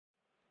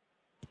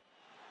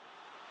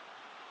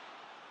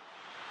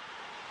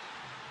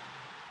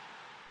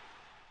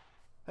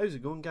How's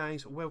it going,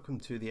 guys? Welcome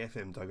to the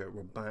FM Dugout.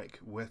 We're back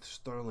with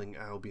Stirling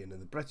Albion in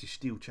the British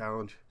Steel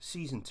Challenge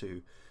Season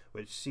 2,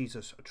 which sees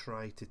us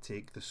try to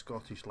take the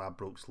Scottish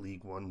Ladbrokes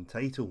League 1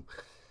 title.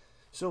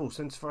 So,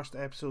 since first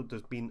episode,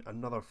 there's been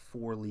another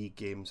 4 league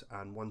games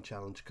and 1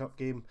 Challenge Cup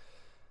game.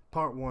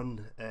 Part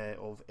 1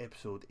 of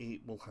episode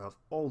 8 will have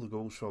all the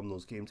goals from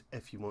those games.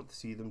 If you want to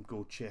see them,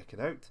 go check it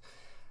out.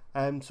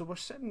 So we're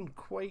sitting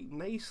quite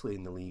nicely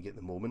in the league at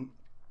the moment.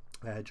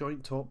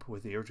 Joint top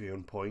with Airdrie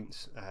on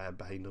points,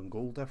 behind on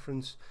goal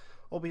difference,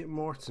 albeit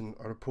Morton,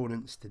 our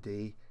opponents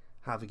today,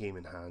 have a game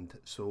in hand.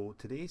 So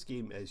today's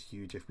game is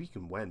huge. If we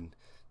can win,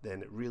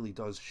 then it really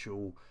does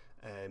show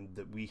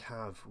that we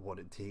have what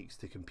it takes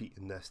to compete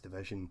in this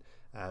division,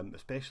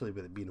 especially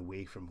with it being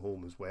away from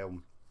home as well.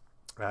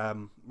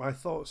 My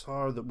thoughts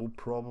are that we'll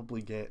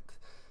probably get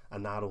a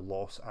narrow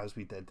loss as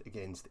we did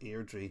against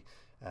Airdrie.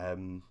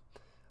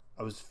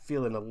 I was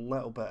feeling a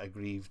little bit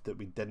aggrieved that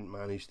we didn't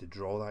manage to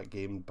draw that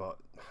game, but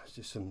it's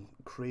just some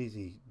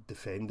crazy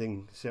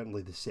defending,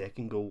 certainly the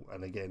second goal.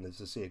 And again, as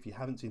I say, if you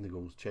haven't seen the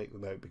goals, check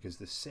them out, because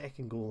the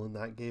second goal in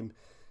that game,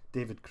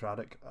 David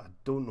Craddock, I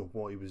don't know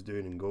what he was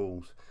doing in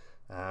goals.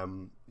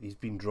 He's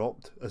been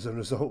dropped as a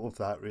result of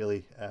that,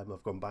 really.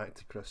 I've gone back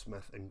to Chris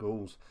Smith in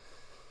goals.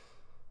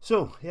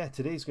 So yeah,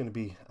 today's going to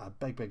be a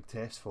big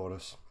test for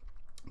us.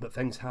 But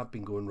things have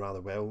been going rather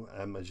well.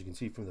 As you can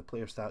see from the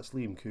player stats,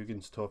 Liam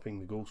Coogan's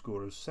topping the goal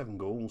scorers, 7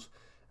 goals.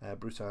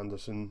 Bruce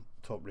Anderson,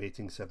 top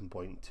rating,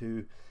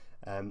 7.2.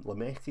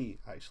 Lametti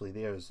actually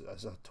there as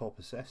a top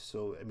assist,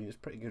 so I mean it's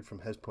pretty good from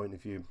his point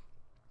of view.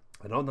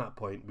 And on that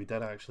point, we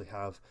did actually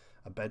have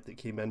a bid that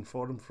came in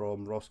for him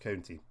from Ross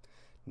County.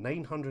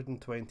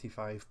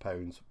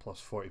 £925 plus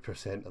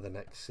 40% of the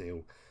next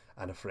sale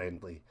and a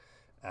friendly.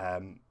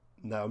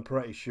 Now I'm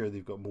pretty sure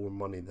they've got more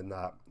money than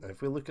that. And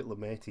if we look at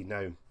Lametti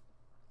now,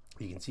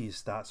 you can see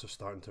his stats are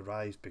starting to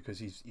rise because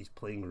he's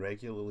playing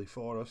regularly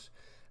for us.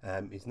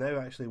 He's now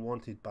actually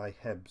wanted by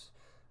Hibs.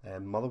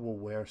 Motherwell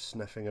were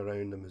sniffing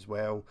around him as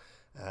well.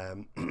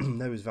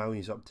 Now his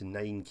value's up to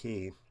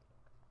 9k,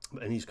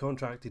 and he's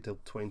contracted till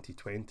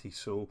 2020.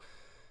 So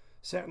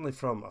certainly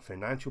from a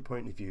financial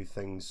point of view,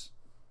 things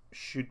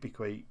should be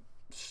quite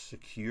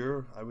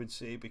secure, I would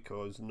say,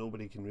 because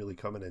nobody can really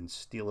come in and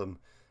steal him.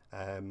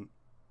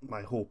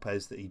 My hope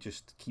is that he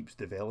just keeps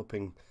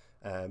developing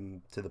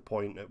to the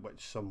point at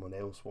which someone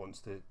else wants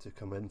to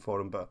come in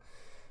for him. But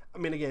I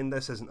mean, again,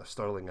 this isn't a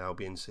Stirling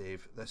Albion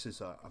save, this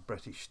is a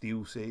British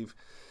Steel save.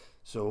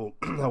 So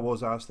I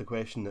was asked the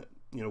question that,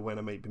 you know, when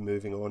I might be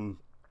moving on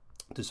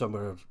to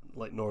somewhere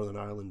like Northern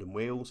Ireland and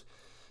Wales,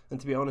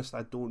 and to be honest,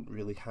 I don't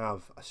really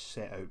have a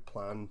set out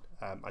plan.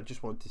 I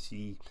just want to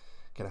see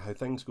kind of how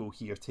things go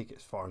here, take it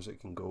as far as it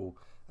can go,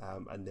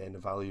 and then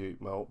evaluate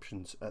my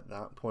options at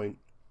that point.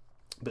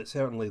 But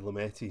certainly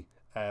Lametti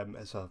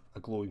is a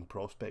glowing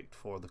prospect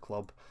for the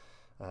club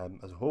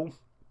as a whole.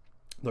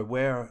 There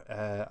were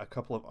a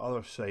couple of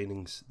other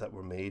signings that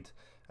were made.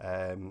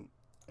 I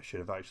should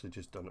have actually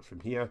just done it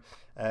from here.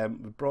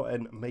 We brought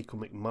in Michael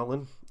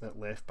McMullen at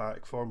left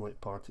back, formerly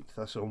at Partick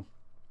Thistle,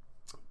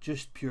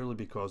 just purely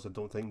because I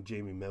don't think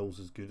Jamie Mills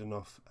is good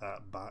enough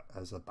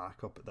as a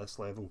backup at this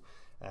level.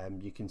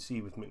 You can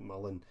see with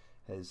McMullen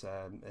his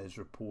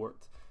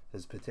report,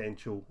 his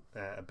potential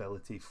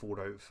ability, 4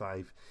 out of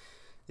 5.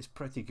 Is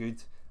pretty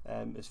good.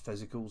 His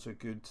physicals are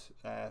good,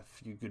 a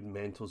few good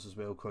mentals as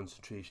well,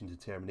 concentration,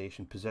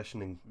 determination,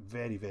 positioning,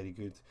 very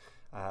good.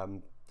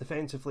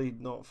 Defensively,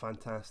 not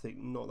fantastic,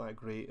 not that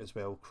great as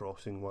well,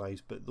 crossing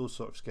wise, but those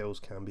sort of skills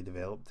can be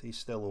developed. He's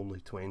still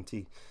only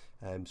 20,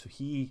 so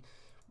he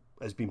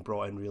has been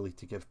brought in really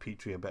to give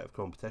Petrie a bit of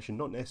competition,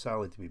 not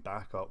necessarily to be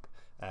backup,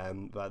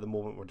 but at the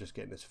moment we're just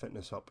getting his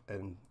fitness up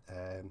in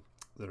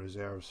the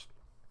reserves.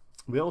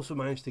 We also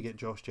managed to get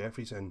Josh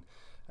Jeffries in.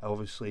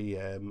 Obviously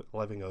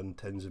living on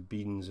tins of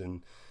beans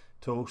and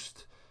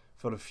toast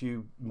for a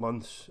few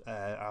months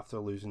after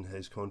losing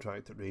his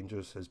contract at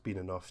Rangers has been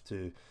enough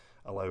to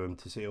allow him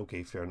to say,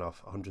 okay, fair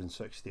enough,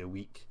 160 a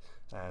week,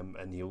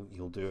 and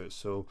he'll do it.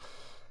 So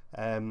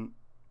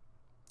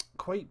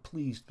quite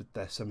pleased with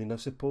this. I mean, I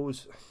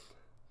suppose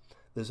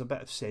there's a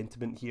bit of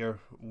sentiment here.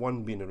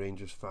 1, being a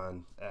Rangers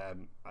fan,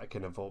 I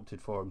kind of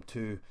opted for him.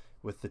 2,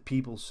 with the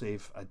Peebles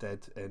save I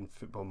did in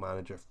Football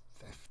Manager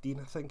 15,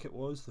 I think it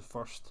was, the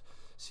first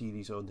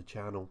series on the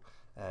channel.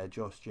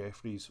 Josh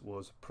Jeffries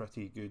was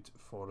pretty good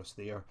for us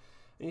there,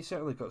 and he's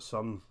certainly got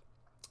some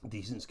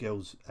decent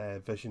skills.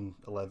 Vision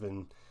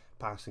 11,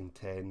 passing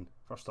 10,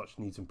 first touch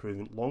needs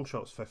improvement, long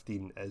shots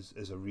 15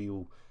 is a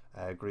real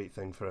great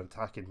thing for an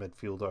attacking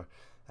midfielder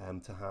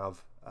to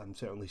have. I'm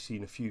certainly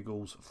seeing a few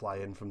goals fly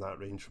in from that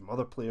range from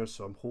other players,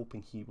 so I'm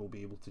hoping he will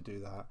be able to do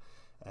that.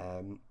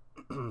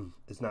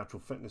 His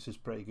natural fitness is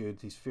pretty good,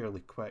 he's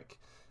fairly quick.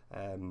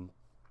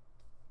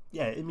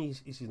 Yeah, I mean,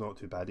 he's not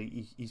too bad.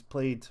 He's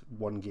played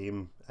 1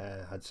 game,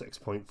 had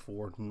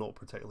 6.4, not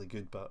particularly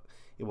good, but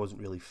he wasn't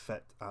really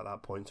fit at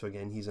that point. So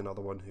again, he's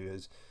another one who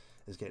is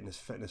getting his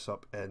fitness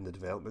up in the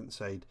development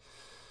side.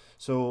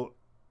 So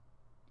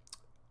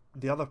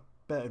the other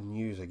bit of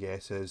news, I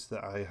guess, is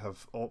that I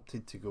have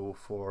opted to go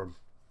for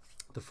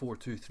the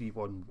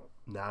 4-2-3-1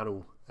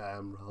 narrow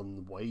rather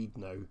than wide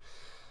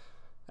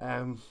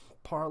now.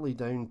 Partly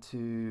down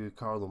to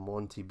Carlo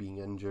Monti being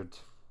injured.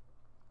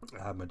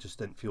 I just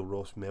didn't feel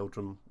Ross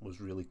Meldrum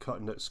was really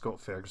cutting it. Scott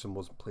Ferguson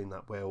wasn't playing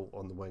that well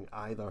on the wing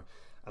either.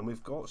 And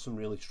we've got some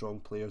really strong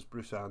players.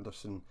 Bruce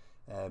Anderson,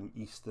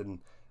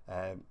 Easton.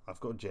 I've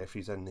got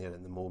Jeffries in there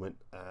at the moment.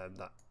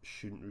 That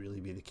shouldn't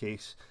really be the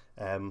case.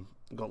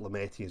 Got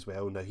Lametti as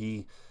well. Now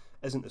he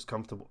isn't as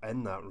comfortable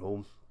in that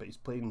role, but he's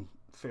playing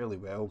fairly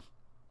well.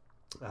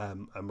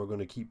 And we're going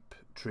to keep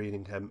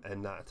training him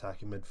in that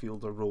attacking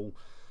midfielder role,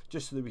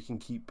 just so that we can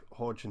keep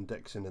Hodge and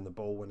Dixon in the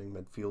ball-winning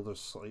midfielders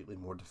slightly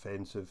more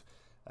defensive.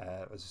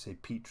 As I say,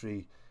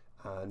 Petrie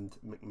and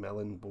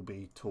McMillan will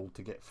be told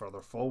to get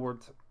further forward,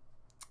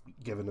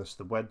 giving us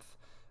the width,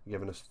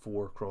 giving us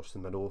 4 across the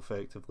middle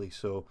effectively.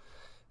 So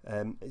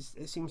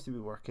it seems to be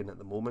working at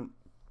the moment.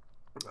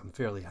 I'm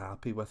fairly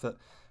happy with it.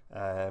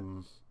 I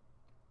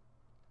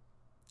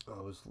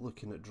was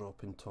looking at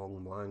dropping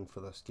Tong Lang for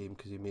this game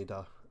because he made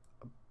a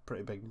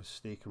pretty big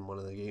mistake in one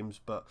of the games,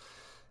 but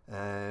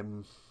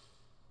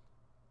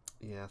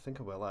yeah, I think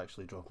I will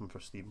actually drop him for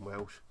Stephen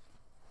Welsh.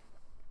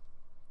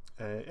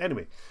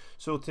 Anyway,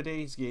 so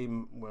today's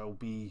game will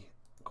be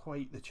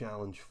quite the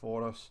challenge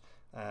for us.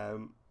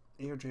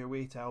 Airdrie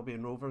away to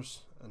Albion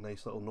Rovers, a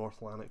nice little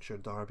North Lanarkshire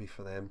derby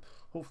for them.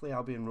 Hopefully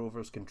Albion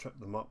Rovers can trip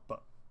them up,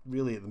 but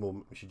really at the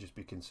moment we should just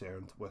be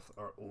concerned with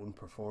our own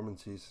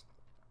performances.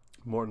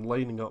 Morton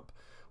lining up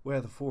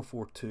with a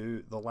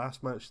 4-4-2. The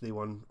last match they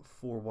won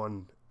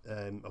 4-1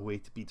 away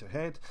to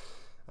Peterhead,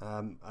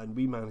 and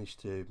we managed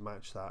to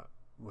match that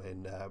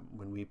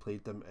when we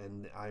played them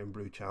in the Iron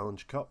Brew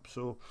Challenge Cup.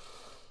 So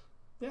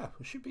yeah,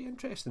 it should be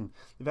interesting.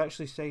 They've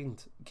actually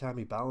signed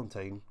Cammy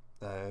Ballantyne,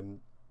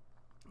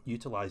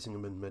 utilising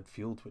him in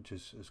midfield, which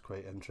is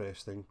quite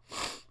interesting.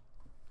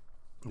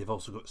 They've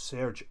also got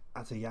Serge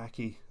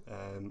Atayaki.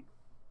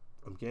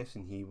 I'm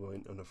guessing he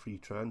went on a free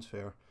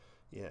transfer.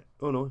 Yeah,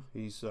 oh no,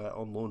 he's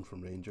on loan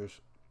from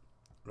Rangers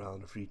rather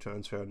than a free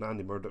transfer. And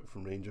Andy Murdoch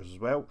from Rangers as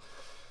well.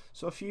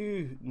 So a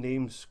few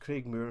names.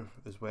 Craig Moore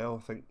as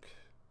well, I think,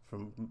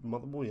 from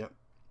Motherwell.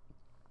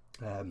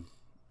 Yeah,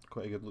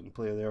 quite a good looking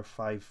player there.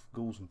 5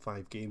 goals in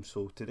 5 games.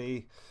 So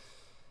today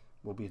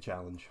will be a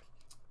challenge.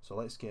 So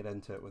let's get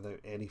into it without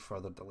any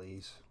further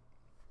delays.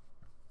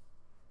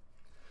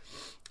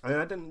 I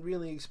didn't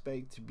really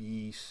expect to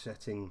be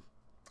sitting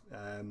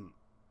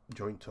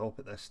joint top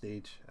at this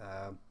stage,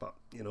 but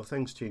you know,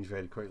 things change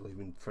very quickly. I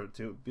mean, for it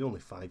to be only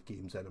 5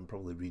 games in, I'm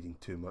probably reading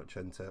too much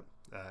into it.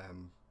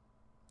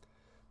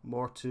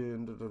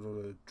 Morton,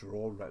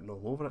 draw written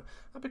all over it.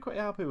 I'd be quite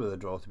happy with a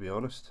draw, to be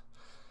honest.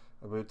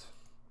 I would.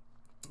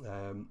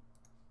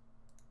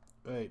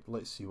 Right,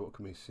 let's see, what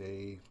can we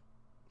say?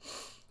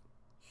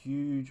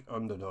 Huge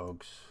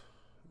underdogs.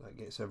 That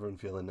gets everyone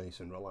feeling nice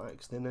and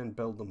relaxed, and then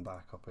build them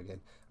back up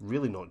again.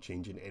 Really not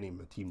changing any of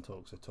my team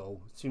talks at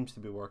all. It seems to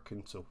be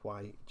working, so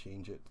why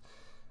change it?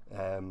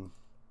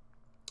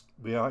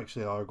 We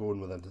actually are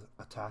going with an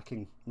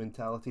attacking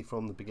mentality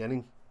from the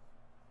beginning.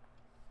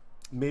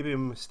 Maybe a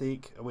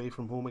mistake away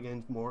from home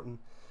against Morton.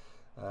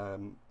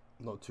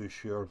 Not too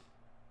sure.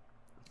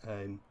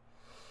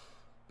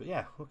 But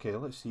yeah, okay.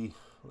 Let's see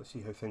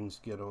how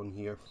things get on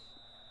here.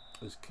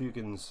 As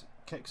Coogan's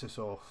kicks us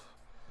off.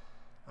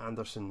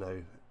 Anderson now.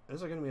 Is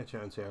there going to be a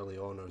chance early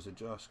on, or is it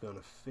just going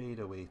to fade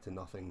away to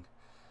nothing?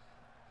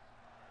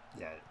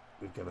 Yeah,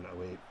 we've given it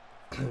away.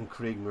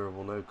 Craig Moore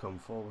will now come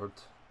forward.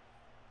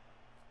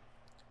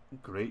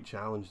 Great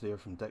challenge there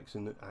from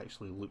Dixon. It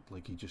actually looked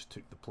like he just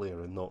took the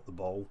player and not the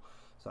ball.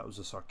 So that was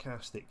a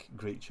sarcastic,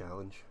 great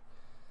challenge.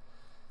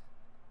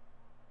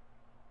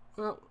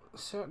 Well,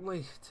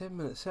 certainly 10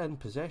 minutes in,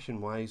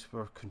 possession-wise,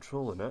 we're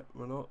controlling it.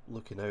 We're not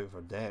looking out of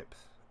our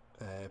depth.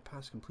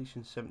 Pass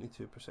completion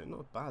 72%,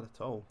 not bad at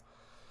all.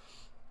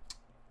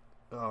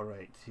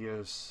 Alright,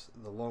 here's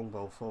the long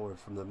ball forward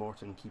from the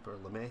Morton keeper.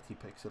 Lametti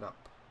picks it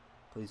up,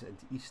 plays it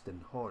into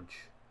Easton.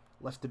 Hodge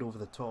lifted over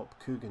the top.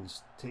 Coogan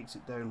takes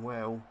it down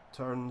well,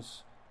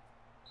 turns,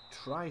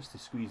 tries to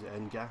squeeze it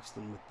in.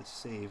 Gaston with the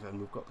save,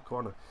 and we've got the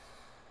corner.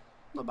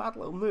 Not a bad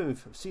little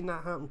move. I've seen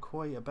that happen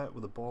quite a bit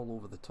with the ball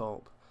over the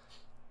top.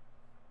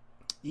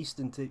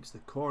 Easton takes the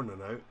corner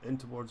now in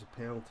towards a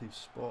penalty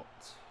spot.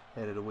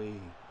 Headed away.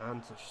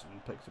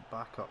 Anderson picks it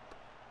back up.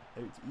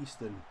 Out to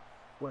Easton.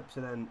 Whips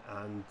it in,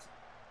 and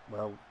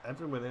well,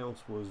 everyone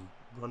else was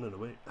running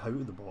away out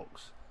of the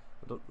box.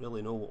 I don't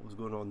really know what was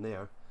going on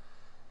there.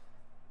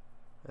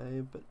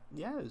 But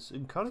yeah, it's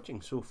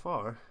encouraging so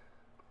far.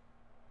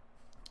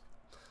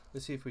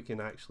 Let's see if we can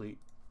actually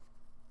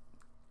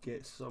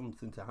get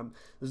something to happen.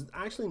 There's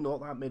actually not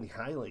that many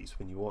highlights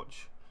when you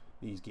watch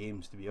these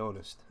games, to be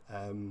honest.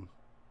 You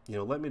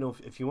know, let me know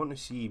if you want to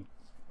see.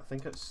 I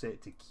think it's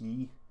set to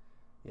key.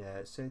 Yeah,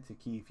 it's set to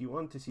key. If you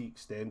want to see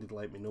extended,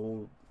 let me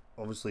know.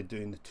 Obviously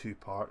doing the 2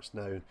 parts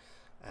now,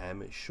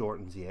 it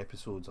shortens the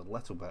episodes a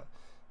little bit,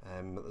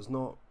 but there's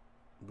not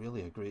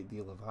really a great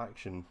deal of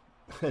action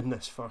in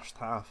this first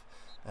half,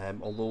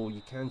 although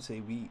you can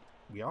say we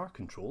are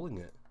controlling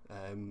it.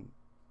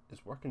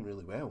 It's working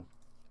really well.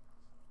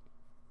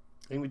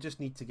 I think we just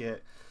need to get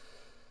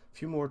a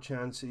few more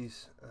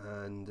chances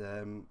and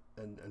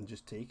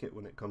just take it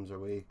when it comes our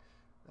way.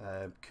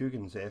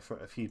 Coogan's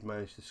effort, if he'd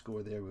managed to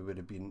score there, we would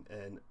have been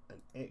in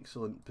an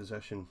excellent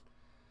position.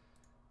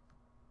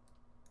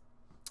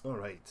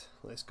 Alright,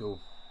 let's go.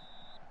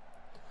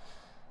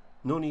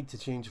 No need to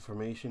change the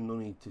formation, no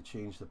need to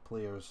change the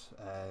players.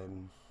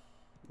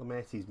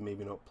 Lametti's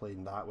maybe not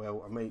playing that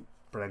well. I might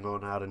bring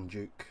on Aaron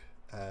Duke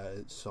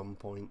at some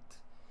point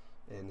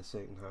in the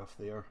second half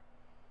there.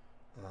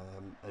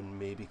 And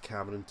maybe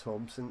Cameron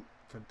Thompson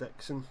for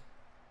Dixon.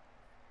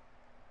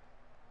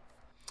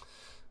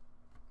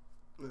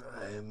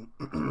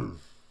 You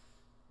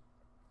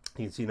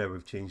can see now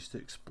we've changed to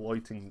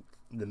exploiting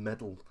the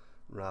middle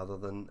rather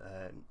than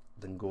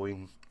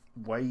going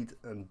wide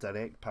and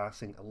direct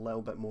passing a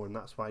little bit more, and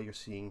that's why you're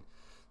seeing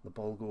the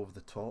ball go over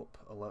the top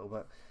a little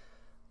bit.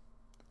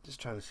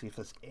 Just trying to see if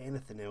there's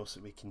anything else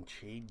that we can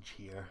change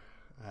here.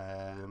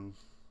 I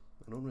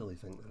don't really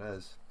think there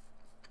is.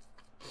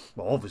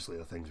 Well, obviously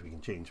there are things we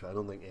can change, but I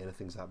don't think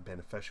anything's that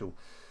beneficial.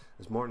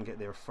 As Morton get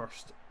their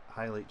first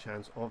highlight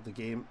chance of the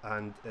game,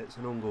 and it's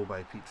an own goal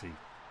by Petrie.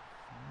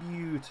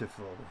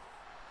 Beautiful.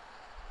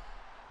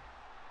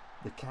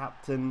 The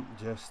captain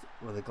just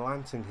with a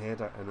glancing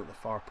header in at the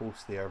far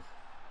post there.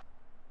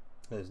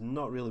 That is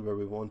not really where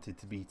we wanted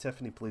to be.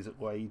 Tiffany plays it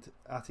wide.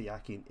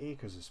 Atiaki and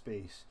acres of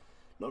space.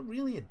 Not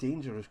really a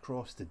dangerous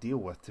cross to deal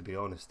with, to be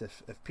honest.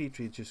 If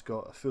Petrie had just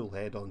got a full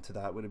head onto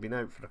that, would have been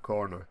out for a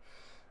corner.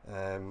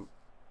 So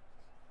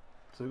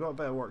we've got a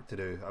bit of work to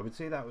do. I would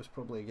say that was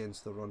probably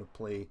against the run of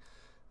play.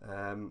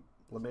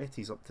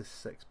 Lametti's up to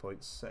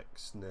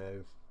 6.6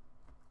 now.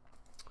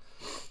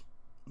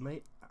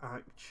 Might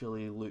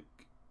actually look...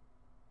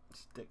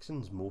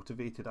 Dixon's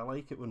motivated. I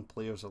like it when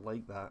players are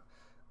like that.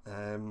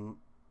 I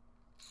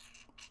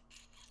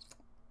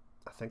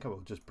think I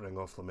will just bring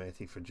off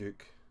Lametti for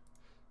Duke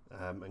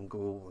and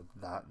go with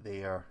that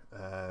there.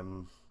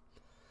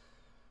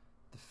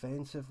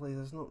 Defensively,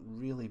 there's not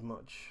really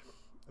much.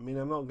 I mean,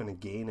 I'm not going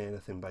to gain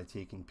anything by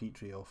taking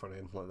Petrie off or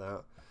anything like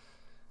that.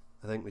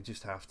 I think we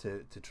just have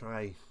to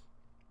try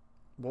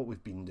what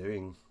we've been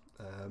doing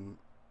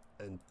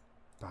and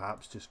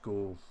perhaps just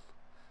go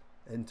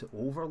into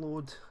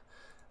overload.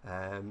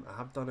 I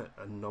have done it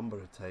a number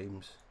of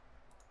times.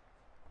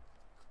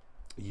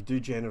 You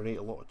do generate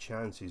a lot of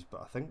chances,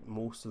 but I think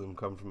most of them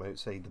come from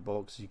outside the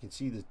box. You can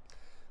see the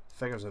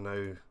figures are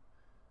now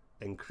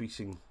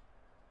increasing.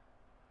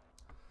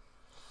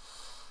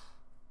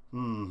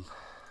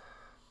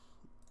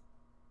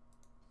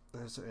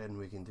 There's the end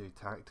we can do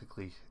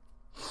tactically.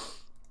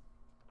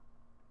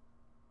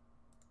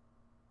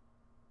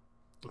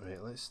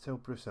 Right, let's tell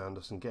Bruce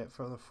Anderson, get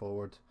further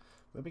forward.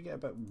 Maybe get a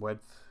bit of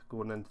width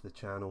going into the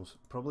channels.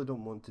 Probably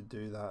don't want to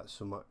do that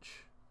so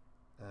much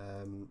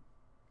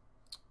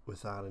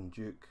with Aaron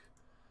Duke.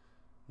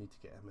 Need to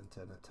get him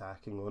into an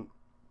attacking one.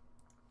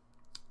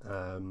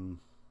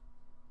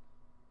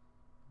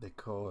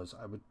 Because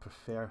I would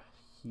prefer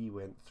he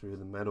went through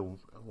the middle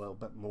a little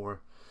bit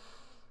more.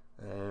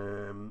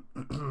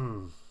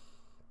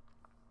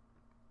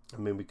 I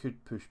mean, we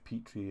could push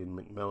Petrie and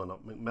McMillan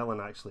up. McMillan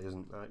actually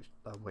isn't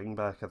a wing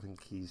back. I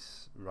think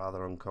he's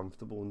rather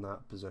uncomfortable in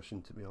that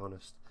position, to be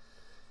honest.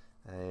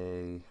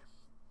 The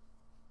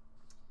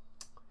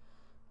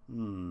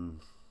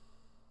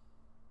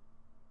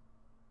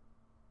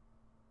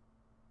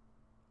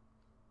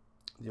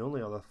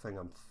only other thing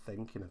I'm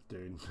thinking of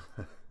doing,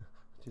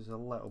 which is a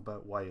little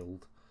bit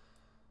wild,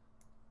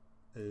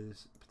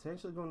 is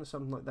potentially going to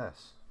something like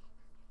this.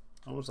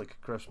 Almost like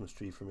a Christmas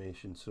tree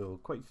formation, so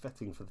quite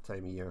fitting for the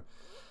time of year.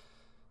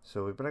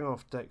 So we bring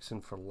off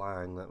Dixon for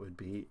Lang, that would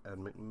be,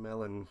 and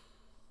McMillan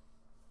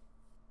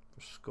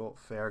for Scott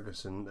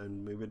Ferguson,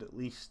 and we would at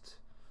least,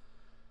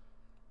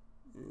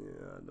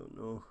 yeah, I don't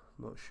know,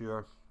 not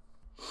sure.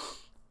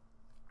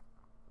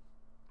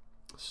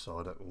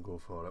 Sod it, we'll go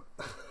for it.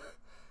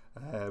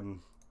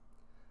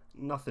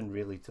 Nothing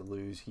really to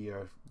lose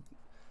here.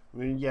 I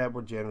mean, yeah,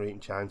 we're generating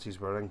chances,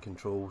 we're in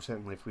control.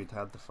 Certainly if we'd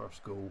had the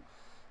first goal,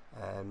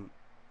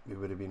 we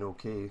would have been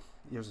okay.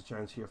 Here's a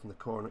chance here from the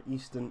corner.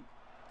 Easton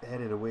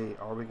headed away.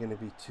 Are we going to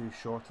be too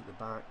short at the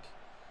back?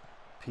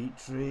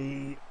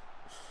 Petrie,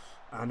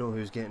 I know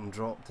who's getting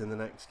dropped in the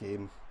next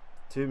game.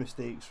 Two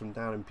mistakes from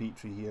Darren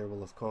Petrie here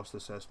will have cost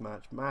us this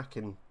match.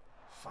 Mackin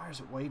fires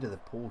it wide of the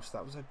post.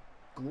 That was a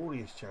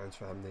glorious chance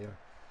for him there.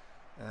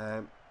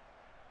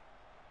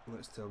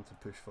 Let's tell him to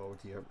push forward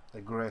here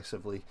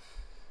aggressively.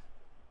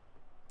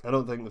 I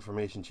don't think the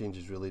formation change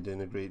is really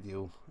doing a great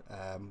deal.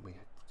 We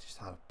just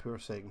had a poor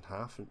second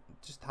half and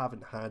just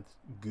haven't had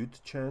good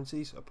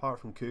chances apart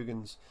from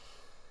Coogan's.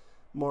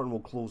 Morton will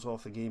close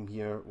off the game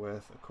here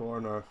with a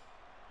corner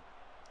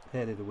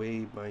headed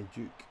away by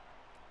Duke.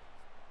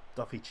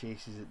 Duffy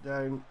chases it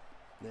down.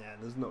 Yeah,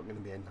 there's not going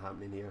to be anything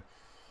happening here.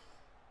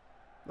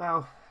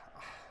 Well,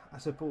 I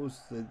suppose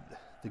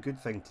the good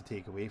thing to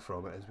take away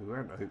from it is we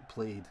weren't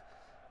outplayed.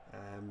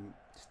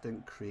 Just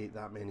didn't create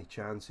that many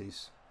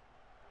chances.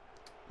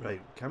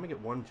 Right, can we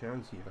get one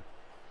chance here?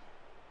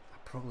 I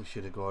probably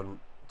should have gone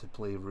to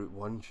play Route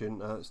 1,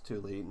 shouldn't I? It's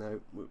too late now.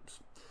 Whoops.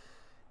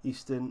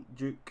 Easton,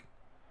 Duke,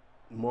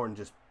 Morton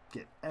just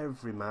get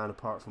every man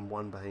apart from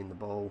one behind the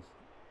ball.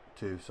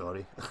 Two,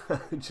 sorry.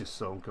 Just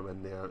saw him come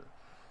in there.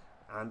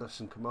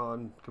 Anderson, come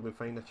on. Can we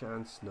find a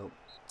chance? No.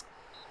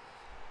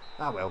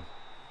 Ah, well.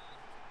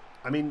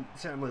 I mean,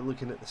 certainly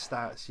looking at the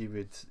stats, you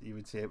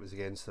would say it was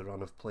against the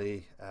run of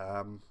play.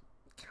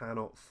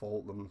 Cannot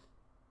fault them.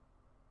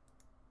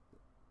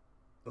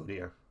 Oh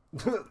dear.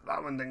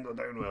 That one didn't go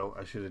down well.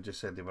 I should have just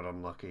said they were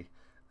unlucky.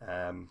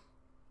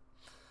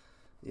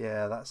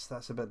 Yeah,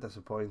 that's a bit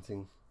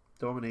disappointing.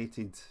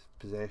 Dominated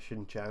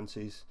possession,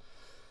 chances.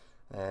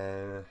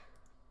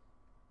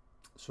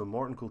 So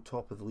Morton go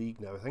top of the league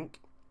now, I think.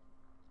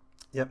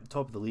 Yep,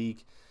 top of the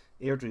league.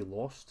 Airdrie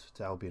lost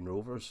to Albion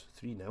Rovers,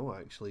 3-0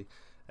 actually.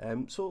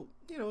 So,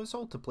 you know, it's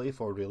all to play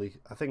for really.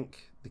 I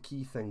think the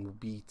key thing will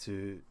be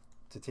to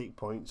take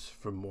points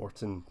from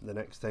Morton the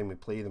next time we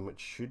play them, which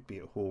should be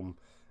at home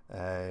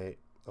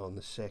on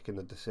the 2nd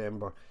of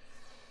December.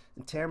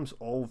 In terms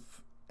of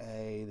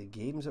the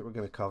games that we're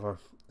going to cover,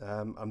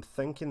 I'm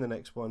thinking the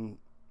next one,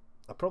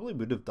 I probably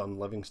would have done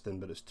Livingston,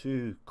 but it's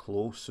too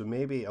close, so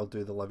maybe I'll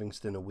do the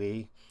Livingston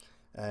away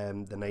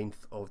the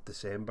 9th of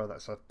December.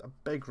 That's a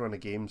big run of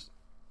games.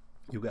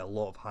 You'll get a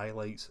lot of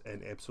highlights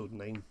in episode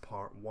 9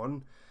 part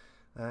 1,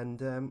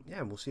 and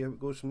yeah, we'll see how it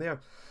goes from there.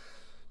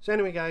 So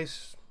anyway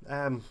guys,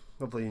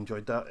 hopefully you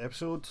enjoyed that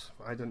episode.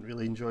 I didn't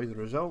really enjoy the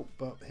result,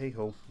 but hey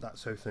ho,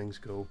 that's how things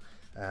go.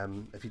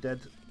 If you did,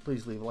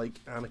 please leave a like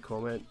and a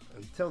comment.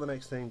 Until the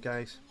next time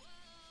guys,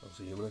 I'll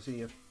see you when I see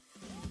you.